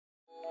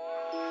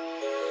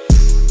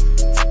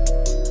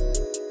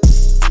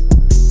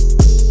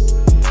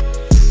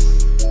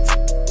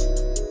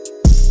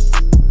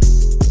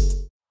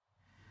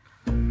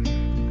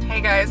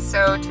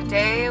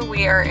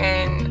We are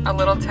in a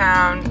little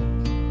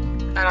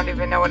town. I don't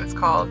even know what it's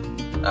called.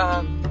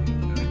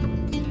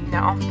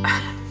 No.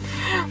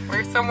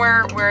 We're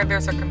somewhere where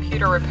there's a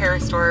computer repair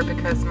store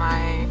because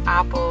my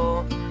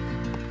Apple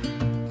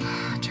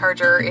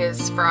charger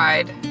is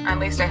fried. At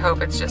least I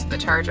hope it's just the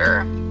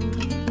charger.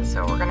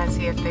 So we're gonna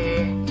see if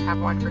they have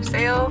one for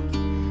sale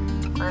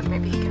or if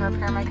maybe he can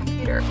repair my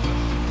computer.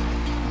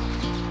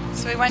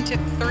 So we went to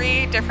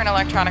 3 different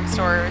electronic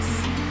stores.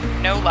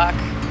 No luck.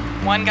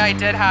 One guy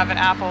did have an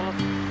Apple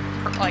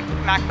like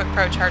MacBook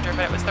Pro charger,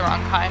 but it was the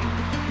wrong kind.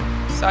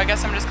 So I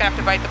guess I'm just gonna have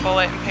to bite the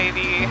bullet and pay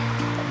the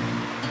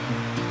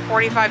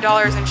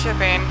 $45 in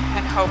shipping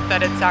and hope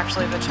that it's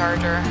actually the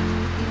charger.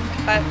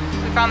 But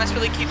we found this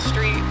really cute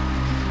street.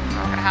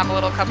 We're gonna have a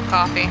little cup of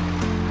coffee.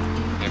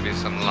 Maybe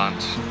some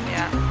lunch.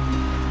 Yeah.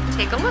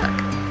 Take a look.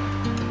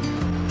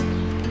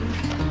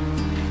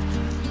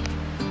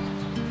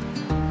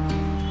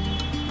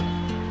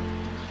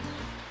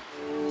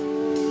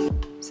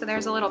 So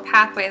there's a little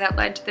pathway that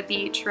led to the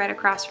beach right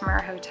across from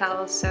our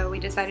hotel, so we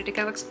decided to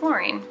go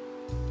exploring.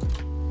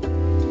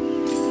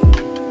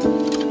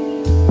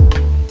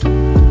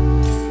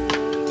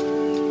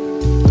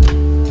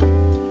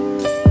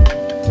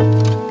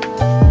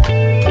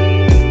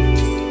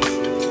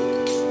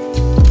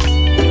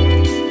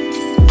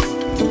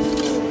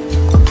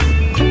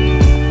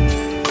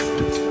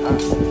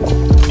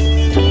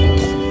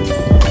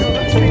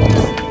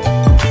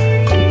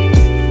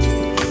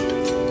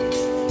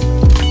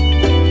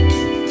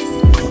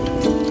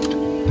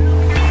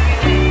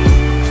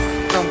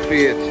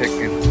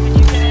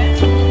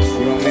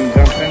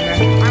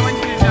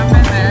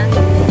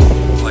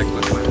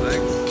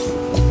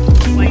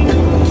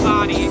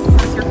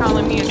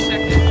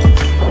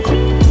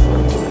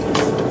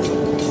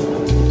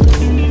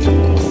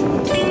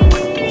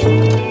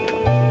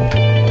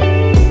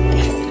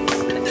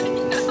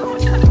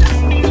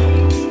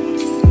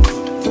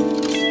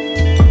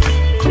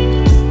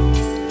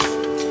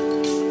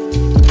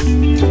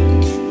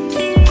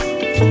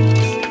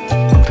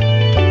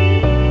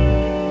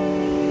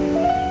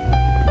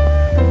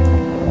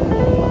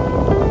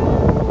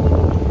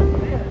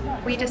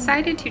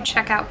 Decided to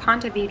check out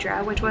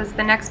Pontevedra, which was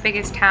the next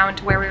biggest town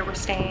to where we were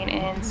staying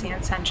in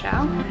San Sancho,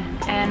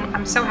 and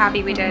I'm so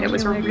happy we did. It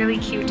was a really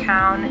cute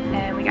town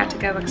and we got to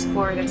go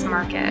explore this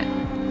market.